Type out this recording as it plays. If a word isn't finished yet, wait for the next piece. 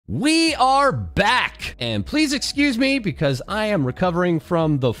We are back, and please excuse me because I am recovering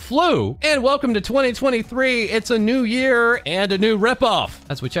from the flu. And welcome to 2023. It's a new year and a new ripoff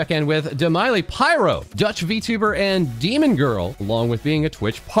as we check in with Demiley Pyro, Dutch VTuber and Demon Girl, along with being a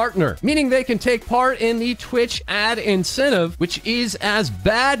Twitch partner, meaning they can take part in the Twitch ad incentive, which is as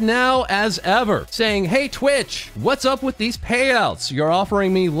bad now as ever. Saying, hey Twitch, what's up with these payouts? You're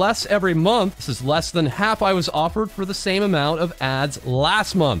offering me less every month. This is less than half I was offered for the same amount of ads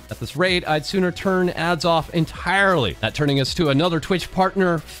last month. At this rate, I'd sooner turn ads off entirely. That turning us to another Twitch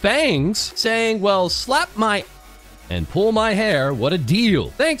partner, Fangs, saying, well, slap my and pull my hair, what a deal.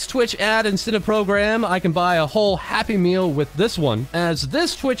 Thanks, Twitch ad incentive program. I can buy a whole Happy Meal with this one, as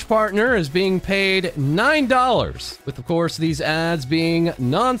this Twitch partner is being paid $9, with of course these ads being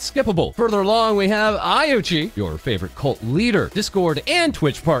non-skippable. Further along, we have Iochi, your favorite cult leader, Discord and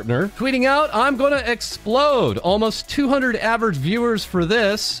Twitch partner, tweeting out, I'm gonna explode. Almost 200 average viewers for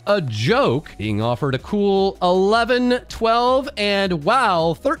this, a joke, being offered a cool $11, $12, and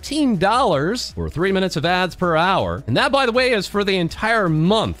wow, $13 for 3 minutes of ads per hour. And that, by the way, is for the entire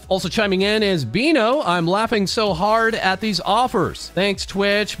month. Also chiming in is Bino. I'm laughing so hard at these offers. Thanks,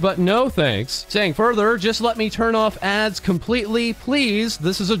 Twitch, but no thanks. Saying further, just let me turn off ads completely, please.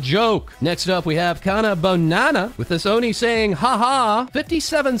 This is a joke. Next up, we have Kana Banana with this Oni saying, haha,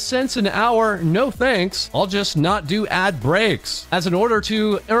 57 cents an hour, no thanks. I'll just not do ad breaks. As in order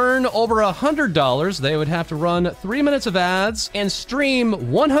to earn over $100, they would have to run 3 minutes of ads and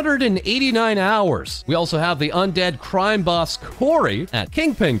stream 189 hours. We also have the undead crime boss Corey at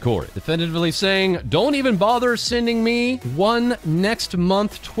Kingpin Corey, definitively saying, don't even bother sending me one next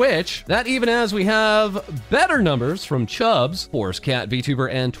month Twitch. That even as we have better numbers from Chubbs, Forest Cat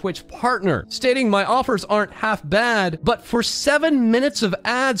VTuber and Twitch partner, stating my offers aren't half bad, but for 7 minutes of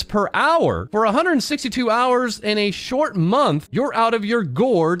ads per hour, for 162 hours in a short month, you're out of your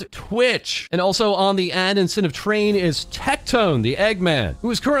gourd, Twitch. And also on the ad incentive train is Tectone, the Eggman,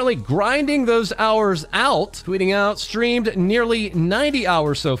 who is currently grinding those hours out, tweeting out, streamed nearly 90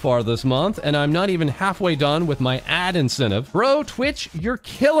 hours so far this month, and I'm not even halfway done with my ad incentive. Bro, Twitch, you're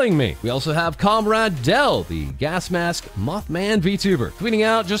killing me. We also have Comrade Dell, the gas mask Mothman VTuber, tweeting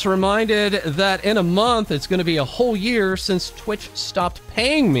out, just reminded that in a month, it's going to be a whole year since Twitch stopped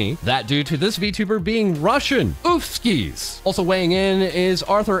paying me. That due to this VTuber being Russian. Oofskis. Also weighing in is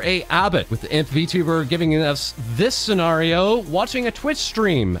Arthur A. Abbott, with the Imp VTuber giving us this scenario, watching a Twitch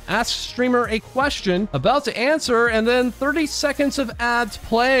stream, asks streamer a question, about to answer, and then 30 seconds of ads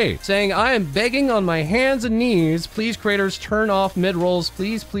play, saying, I am begging on my hands and knees, please creators turn off mid-rolls,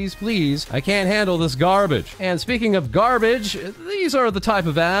 please, please, please. I can't handle this garbage. And speaking of garbage, these are the type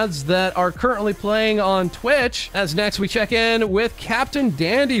of ads that are currently playing on Twitch. As next we check in with Captain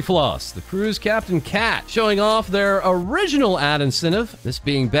Dandyfloss, the crew's Captain Cat, showing off their original ad incentive, this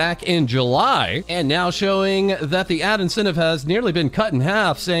being back in July, and now showing that the ad incentive has nearly been cut in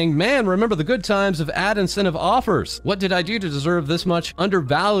half, saying, man, remember the good times of ad incentive offers. What did I do to deserve this much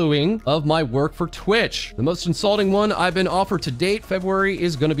undervaluing of my work for Twitch? The most insulting one I've been offered to date, February,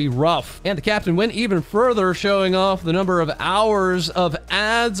 is going to be rough. And the captain went even further, showing off the number of hours of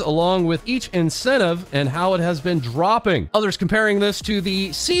ads along with each incentive and how it has been dropping. Others comparing this to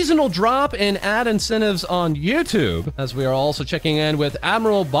the seasonal drop in ad incentives on YouTube, as we are also checking in with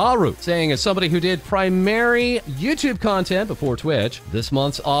Admiral Baru, saying, as somebody who did primary YouTube content before Twitch, this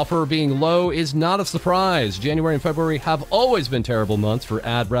month's offer being low is not a surprise. January and February have always been terrible months for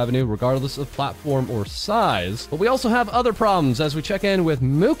ad revenue, regardless of platform or size. But we also have other problems as we check in with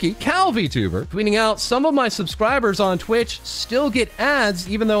Mookie, Cal VTuber, tweeting out, some of my subscribers on Twitch still get ads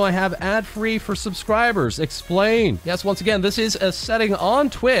even though I have ad-free for subscribers. Explain. Yes, once again, this is a setting on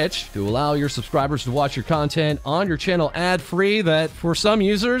Twitch to allow your subscribers to watch your content on your channel ad-free that for some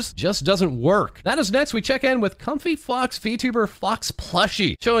users just doesn't work. That is next we check in with Comfy Fox VTuber Fox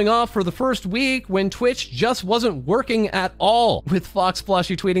Plushie, showing off for the first week when Twitch just wasn't working at all, with Fox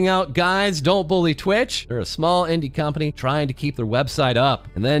Plushie tweeting out, guys, don't bully Twitch. They're a small indie company trying to keep their website up.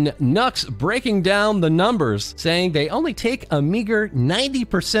 And then Nux breaking down the numbers, saying they only take a meager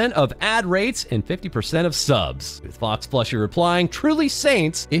 90% of ad rates and 50% of subs, with Fox Plushie replying, truly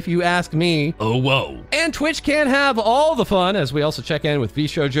saints, if you ask me. Oh, whoa. And Twitch can't have all the fun, as we also check in with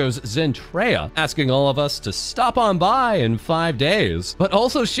VShojo's Zentreya, asking all of us to stop on by in 5 days, but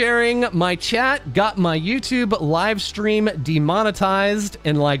also sharing, my chat got my YouTube YouTube live stream demonetized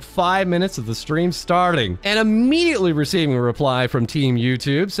in like 5 minutes of the stream starting, and immediately receiving a reply from Team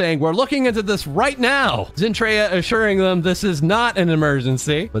YouTube saying, "We're looking into this right now." Zintreya assuring them this is not an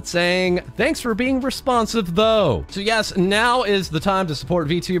emergency, but saying, "Thanks for being responsive though." So yes, now is the time to support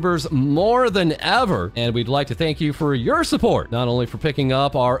VTubers more than ever, and we'd like to thank you for your support, not only for picking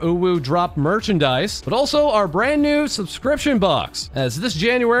up our Ouro drop merchandise, but also our brand new subscription box. As this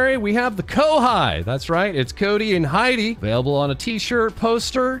January, we have the Co-Hi. That's right, it's Co-Dee and Heidi, available on a t-shirt,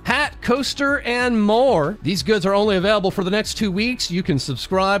 poster, hat, coaster, and more. These goods are only available for the next 2 weeks. You can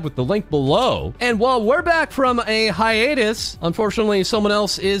subscribe with the link below. And while we're back from a hiatus, unfortunately, someone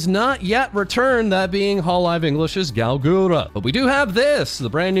else is not yet returned, that being HoloLive English's Gawr Gura. But we do have this, the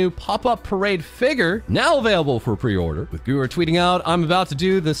brand new pop-up parade figure, now available for pre-order, with Gura tweeting out, "I'm about to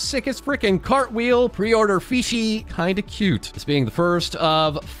do the sickest freaking cartwheel, pre-order fishy, kinda cute." This being the first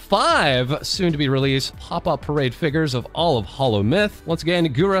of 5 soon-to-be-released pop-up parade figures of all of HoloMyth. Once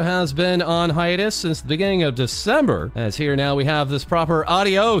again, Gura has been on hiatus since the beginning of December, as here now we have this proper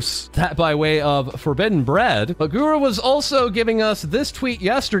adios, that by way of forbidden bread. But Gura was also giving us this tweet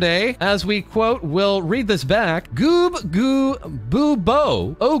yesterday, as we quote, we'll read this back, "Goob goo boo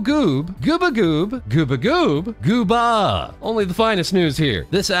bo, oh goob, gooba goob, gooba goob, gooba." Only the finest news here.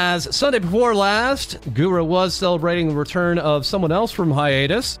 This as Sunday before last, Gura was celebrating the return of someone else from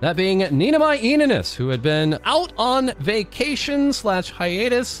hiatus, that being Ninimae, who had been out on vacation /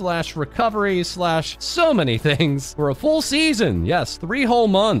 hiatus / recovery / so many things for a full season. Yes, 3 whole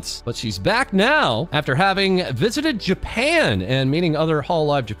months. But she's back now after having visited Japan and meeting other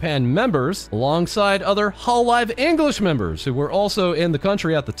HoloLive Japan members alongside other HoloLive English members who were also in the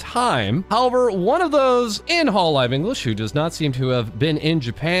country at the time. However, one of those in HoloLive English who does not seem to have been in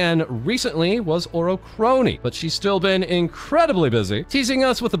Japan recently was Ouro Kronii, but she's still been incredibly busy, teasing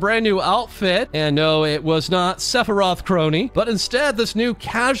us with a brand new outfit. And no, it was not Sephiroth Kronii, but instead this new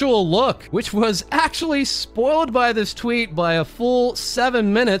casual look, which was actually spoiled by this tweet by a full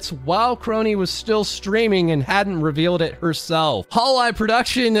 7 minutes while Kronii was still streaming and hadn't revealed it herself. HoloLive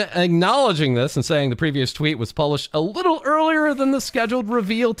production acknowledging this and saying the previous tweet was published a little earlier than the scheduled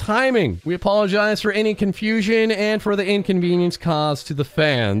reveal timing. "We apologize for any confusion and for the inconvenience caused to the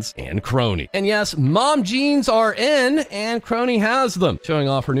fans and Kronii." And yes, mom jeans are in, and Kronii has them, showing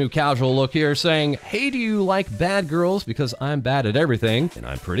off her new casual look here, saying, "Hey, do you like bad girls? Because I'm bad at everything, and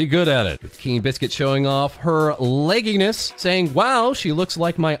I'm pretty good at it." With Keen Biscuit showing off her legginess, saying, "Wow, she looks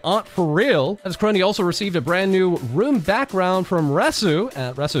like my aunt for real." As Kronii also received a brand new room background from Resu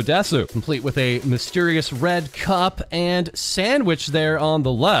at Resu, complete with a mysterious red cup and sandwich there on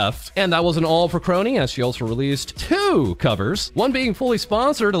the left. And that wasn't all for Kronii, as she also released 2 covers, one being fully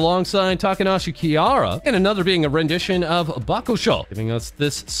sponsored alongside Takanashi Kiara, and another being a rendition of Bakusho, giving us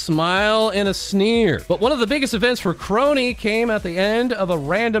this smile and a sneer. But one of the biggest events for Kronii came at the end of a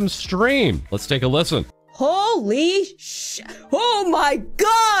random stream. Let's take a listen. Holy shit! Oh my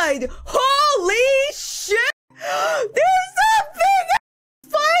god! Holy shit! There's a big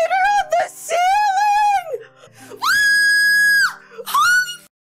spider on the ceiling! Holy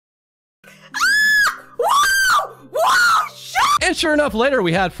Whoa! Shit! And sure enough, later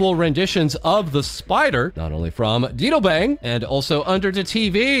we had full renditions of the spider, not only from Didobang, and also Under the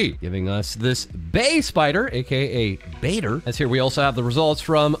TV, giving us this Bay Spider, aka Bader. As here we also have the results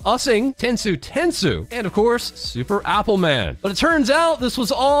from Using, Tensu, and of course, Super Appleman. But it turns out this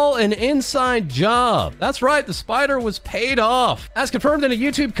was all an inside job. That's right, the spider was paid off, as confirmed in a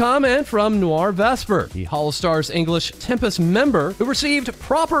YouTube comment from Noir Vesper, the HoloStars English Tempest member, who received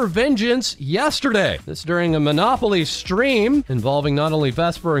proper vengeance yesterday. This during a Monopoly stream involving not only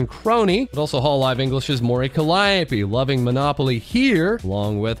Vesper and Kronii, but also HoloLive English's Mori Calliope, loving Monopoly here,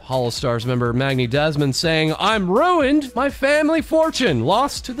 along with HoloStars member Magni Desmond saying, "I'm ruined, my family fortune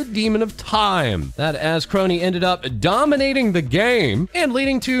lost to the demon of time." That as Kronii ended up dominating the game and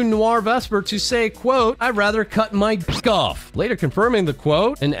leading to Noir Vesper to say, quote, "I'd rather cut my dick off," later confirming the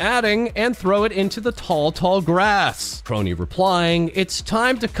quote and adding, "and throw it into the tall, tall grass." Kronii replying, "It's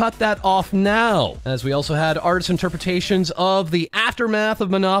time to cut that off now." As we also had artist interpretations of the aftermath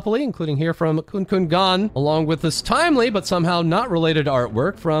of Monopoly, including here from Kun Kun Gan, along with this timely but somehow not related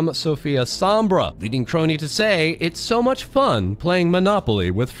artwork from Sophia Sombra, leading Kronii to say, "It's so much fun playing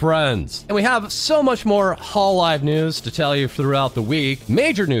Monopoly with friends." And we have so much more HoloLive news to tell you throughout the week,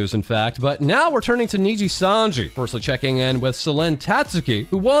 major news in fact, but now we're turning to Nijisanji, firstly checking in with Selen Tatsuki,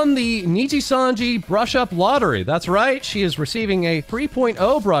 who won the Nijisanji Brushup lottery. That's right, she is receiving a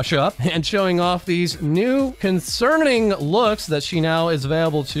 3.0 Brushup and showing off these new concerning looks that she now is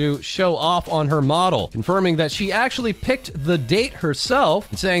available to show off on her model, confirming that she actually picked the date herself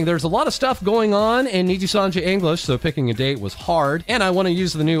and saying there's a lot of stuff going on in Nijisanji English, so picking a date was hard, and I want to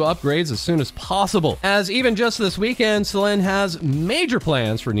use the new upgrades as soon as possible. As even just this weekend, Selen has major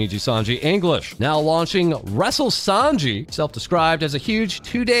plans for Nijisanji English, now launching WrestleSanji, self-described as a huge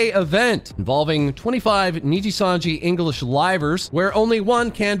 2-day event involving 25 Nijisanji English livers, where only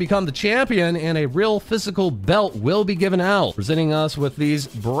one can become the champion and a real physical belt will be given out, presenting us with these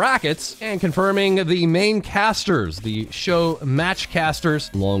brackets and confirming the main casters, the show match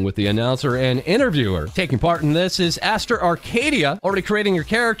casters, along with the announcer and interviewer. Taking part in this is Aster Arcadia, already creating her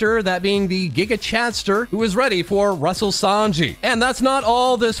character, that being the Giga Chadster, who is ready for WrestleSanji. And that's not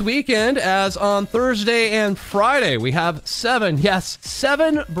all this weekend, as on Thursday and Friday, we have 7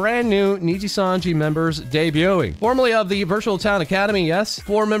 brand new Nijisanji members debuting. Formerly of the Virtual Town Academy,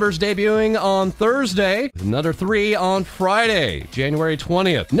 4 members debuting on Thursday, with another 3 on Friday, January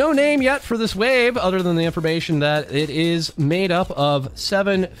 20th. No name yet for this wave, other than the information that it is made up of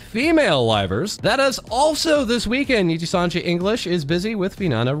 7 female livers. That is also this weekend, Nijisanji English is busy with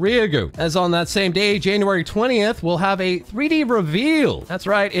Finana Ryugu. As on that same day, January 20th, we'll have a 3D reveal. That's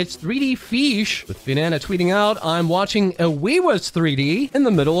right, it's 3D Fish, with Finana tweeting out, "I'm watching a Weewas 3D in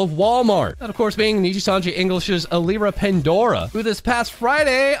the middle of Walmart." That, of course, being Nijisanji English's Elira Pendora, who this past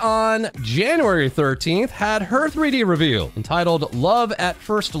Friday on January 13th had her 3D reveal, entitled Love at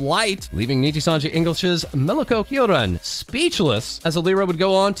First Light, leaving Nijisanji English's Meliko Kyoran speechless, as Elira would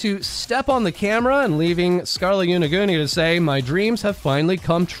go on to step on the camera and leaving Scarlet Uniguni to say, "My dreams have finally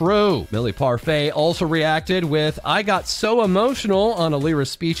come true." Millie Parfait also reacted with, "I got so emotional" on Elira's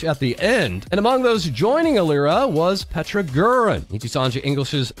speech at the end. And among those joining Elira was Petra Gurin, Nijisanji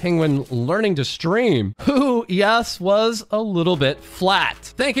English's penguin learning to stream, who, yes, was a little bit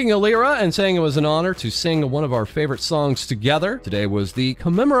flat. Thanking Elira and saying it was an honor to sing one of our favorite songs together. Today was the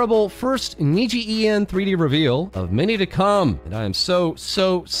commemorable first Niji-en 3D reveal of many to come, and I am so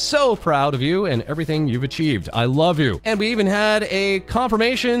proud of you and everything you've achieved. I love you. And we even had a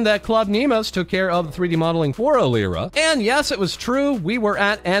confirmation that Club Nemos took care of the 3D modeling for Elira. And yes, it was true, we were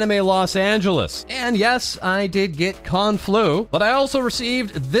at Anime Los Angeles. And yes, I did get Con Flu, but I also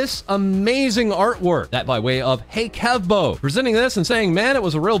received this amazing artwork, that by way of Hey Kevbo, presenting this and saying, "Man, it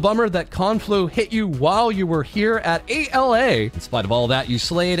was a real bummer that Con Flu hit you while you were here at ALA. In spite of all that, you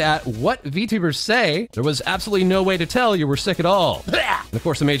slayed at what VTubers say. There was absolutely no way to tell you were sick at all." And of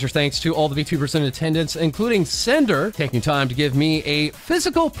course, a major thanks to all the VTubers in attendance, including Cinder, taking time to give me a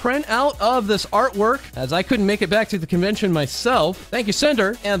physical printout of this artwork, as I couldn't make it back to the convention myself. Thank you,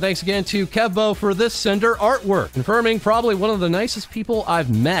 Cinder, and thanks again to Kevbo for this Cinder artwork, confirming probably one of the nicest people I've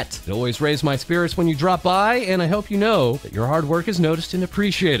met. It always raised my spirits when you drop by, and I hope you know that your hard work is noticed and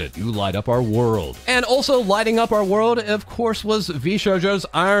appreciated. You light up our world. And also lighting up our world, of course, was VShojo's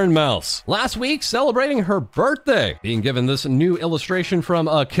ironmouse. Last week, celebrating her birthday, being given this new illustration from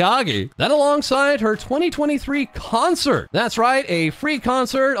Akagi, that alongside her 2023 concert. That's right, a free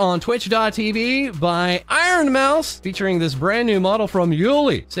concert on twitch.tv by ironmouse, featuring this brand new model from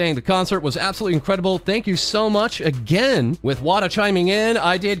Yuli, saying the concert was absolutely incredible. Thank you so much again. With Wada chiming in,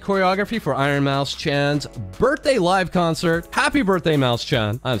 I did choreography for ironmouse-chan's birthday live concert. Happy birthday,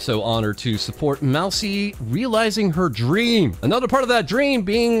 Mouse-chan. I'm so honored to support Mousy realizing her dream. Another part of that dream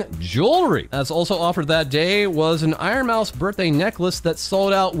being jewelry. As also offered that day was an ironmouse birthday necklace that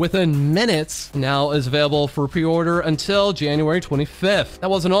sold out within minutes. Now is available for pre-order until January 25th. That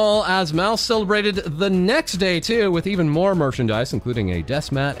wasn't all, as Mouse celebrated the next day too with even more merchandise, including a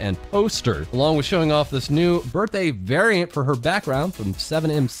desk mat and poster, along with showing off this new birthday variant for her background from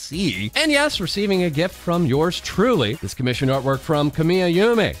 7MC. And yes, receiving a gift from yours truly, this commissioned artwork from Kamiya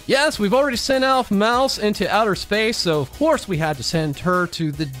Yume. Yes, we've already sent out Mouse into outer space, so of course we had to send her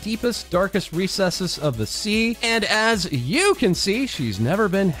to the deepest, darkest recesses of the sea. And as you can see, she's never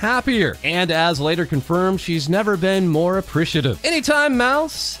been happier. And as later confirmed, she's never been more appreciative. Anytime,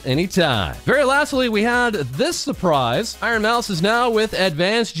 Mouse, anytime. Very lastly, we had this surprise. Iron Mouse is now with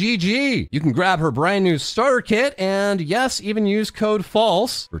Advanced GG. You can grab her brand new starter kit and yes, even use code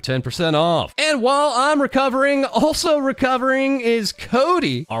FALSE for 10% off. And while I'm recovering, also recovering is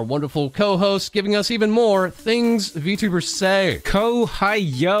Co-Dee, our wonderful co-host, giving us even more things VTubers say. Hi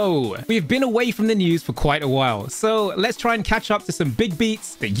yo! We've been away from the news for quite a while, so let's try and catch up to some some big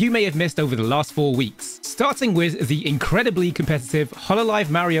beats that you may have missed over the last 4 weeks. Starting with the incredibly competitive HoloLive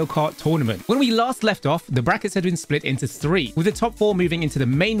Mario Kart tournament. When we last left off, the brackets had been split into 3, with the top 4 moving into the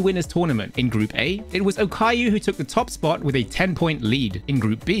main winners tournament. In Group A, it was Okayu who took the top spot with a 10-point lead. In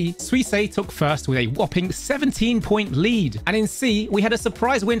Group B, Suisei took first with a whopping 17-point lead. And in C, we had a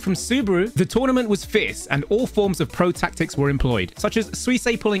surprise win from Subaru. The tournament was fierce, and all forms of pro tactics were employed, such as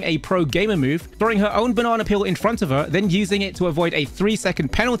Suisei pulling a pro gamer move, throwing her own banana peel in front of her, then using it to avoid a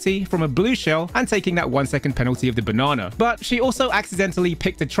 3-second penalty from a blue shell and taking that 1-second penalty of the banana. But she also accidentally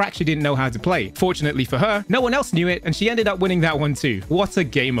picked a track she didn't know how to play. Fortunately for her, no one else knew it, and she ended up winning that one too. What a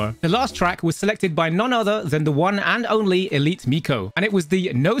gamer. The last track was selected by none other than the one and only Elite Miko, and it was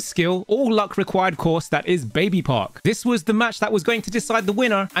the no skill, all luck required course that is Baby Park. This was the match that was going to decide the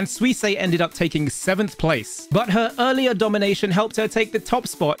winner, and Suisei ended up taking 7th place. But her earlier domination helped her take the top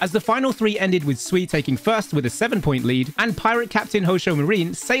spot, as the final 3 ended with Sui taking first with a 7-point lead, and Pirate Captain Hosho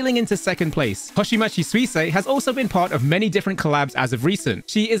Marine sailing into 2nd place. Hoshimachi Suisei has also been part of many different collabs as of recent.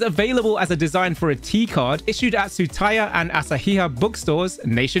 She is available as a design for a T-card issued at Tsutaya and Asahiha bookstores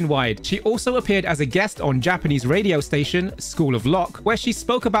nationwide. She also appeared as a guest on Japanese radio station School of Lock, where she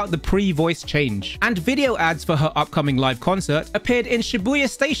spoke about the pre-voice change. And video ads for her upcoming live concert appeared in Shibuya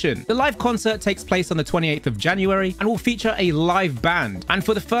Station. The live concert takes place on the 28th of January and will feature a live band. And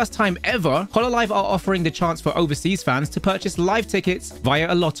for the first time ever, HoloLive are offering the chance for overseas fans to purchase live tickets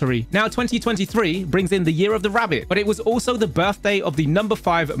via a lottery. Now, 2023 brings in the Year of the Rabbit, but it was also the birthday of the number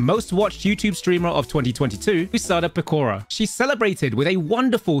 5 most watched YouTube streamer of 2022, Usada Pecora. She celebrated with a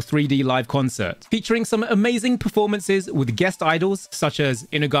wonderful 3D live concert, featuring some amazing performances with guest idols such as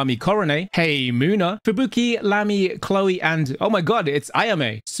Inugami Kronii, Hey Muna, Fubuki, Lami, Chloe, and oh my god, it's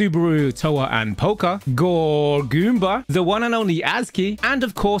Ayame, Subaru, Toa, and Poka, Gawr Gura, the one and only Azuki, and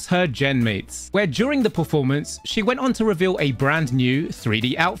of course her gen mates, where during the performance, she went on to reveal a brand new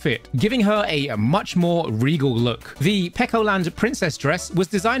 3D outfit, giving her a much more regal look. The Pekoland princess dress was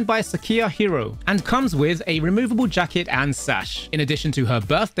designed by Sakia Hiro and comes with a removable jacket and sash. In addition to her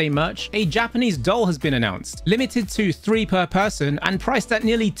birthday merch, a Japanese doll has been announced. Limited to 3 per person and priced at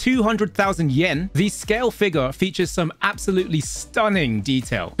nearly 200,000 yen, the scale figure features some absolutely stunning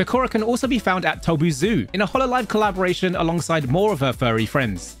detail. Pecora can also be found at Tobu Zoo in a HoloLive collaboration alongside more of her furry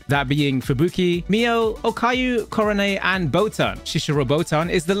friends, that being Fubuki, Mio, Okayu, Kronii, and Botan. Shishiro Botan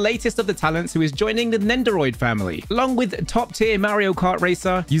is the latest of the talents who is joining the Nendoroid family, along with top-tier Mario Kart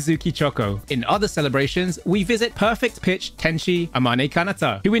racer Yuzuki Choco. In other celebrations, we visit Perfect Pitch Tenshi Amane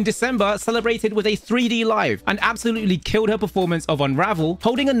Kanata, who in December celebrated with a 3D live and absolutely killed her performance of Unravel,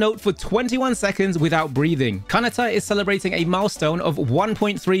 holding a note for 21 seconds without breathing. Kanata is celebrating a milestone of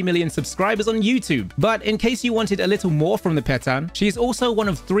 1.3 million subscribers on YouTube, but in case you wanted a little more from the Petan, she is also one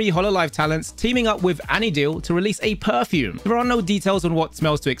of 3 HoloLive talents teaming up with Anidil to release a perfume. There are no details on what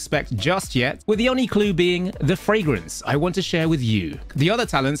smells to expect just yet, with the only clue being the fragrance I want to share with you. The other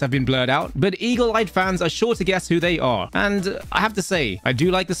talents have been blurred out, but eagle-eyed fans are sure to guess who they are, and I have to say, I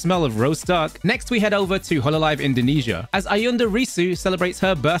do like the smell of roast duck. Next we head over to HoloLive Indonesia, as Ayunda Risu celebrates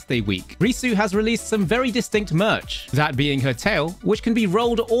her birthday week. Risu has released some very distinct merch, that being her tail, which can be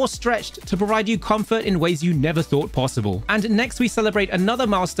rolled or stretched to provide you comfort in ways you never thought possible. And next we celebrate another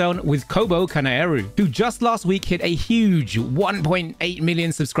milestone with Kobo Kanaeru, who just last week hit a huge 1.8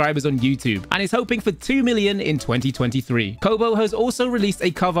 million subscribers on YouTube and is hoping for 2 million in 2023. Kobo has also released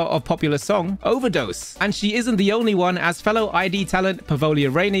a cover of popular song Overdose, and she isn't the only one, as fellow ID talent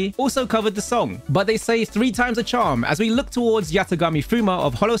Pavolia Rainey also covered the song. But they say 3 times a charm as we look towards Yatagami Fuma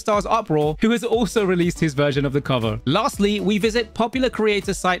of Holostars Uproar, who has also released his version of the cover. Lastly, we visit popular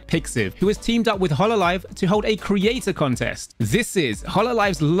creator site Pixiv, who has teamed up with HoloLive to hold a creator contest. This is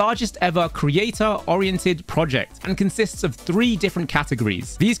HoloLive's largest ever creator-oriented project and consists of 3 different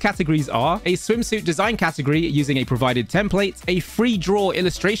categories. These categories are a swimsuit design category using a provided template, a free draw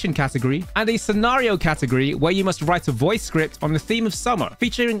illustration category, and a scenario category where you must write a voice script on the theme of summer,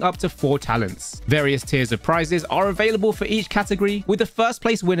 featuring up to 4 talents. Various tiers of prizes are available for each category, with the first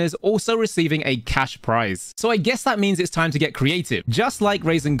place winners also receiving a cash prize. So I guess that means it's time to get creative, just like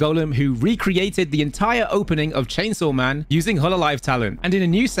Raisin Golem, who recreated the entire opening of Chainsaw Man using HoloLive talent. And in a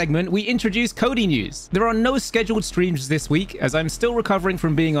new segment, we introduce Co-Dee news. There are no scheduled streams this week, as I'm still recovering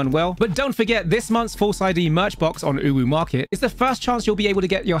from being unwell, but don't forget this month's FalseEyeD merch box on Uwu Market is the first chance you'll be able to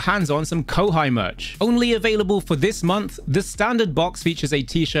get your hands on some Kohai merch. Only available for this month, the standard box features a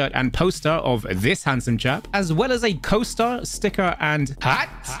t-shirt and poster of this handsome chap, as well as a coaster, sticker, and hat.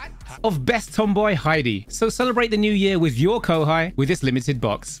 of Best Tomboy Heidi. So celebrate the new year with your Kohai with this limited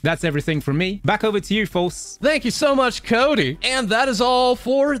box. That's everything from me. Back over to you, False. Thank you so much, Co-Dee. And that is all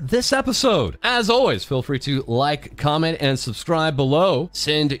for this episode. As always, feel free to like, comment, and subscribe below.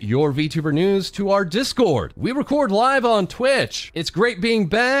 Send your VTuber news to our Discord. We record live on Twitch. It's great being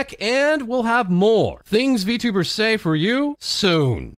back, and we'll have more Things VTubers Say for you soon.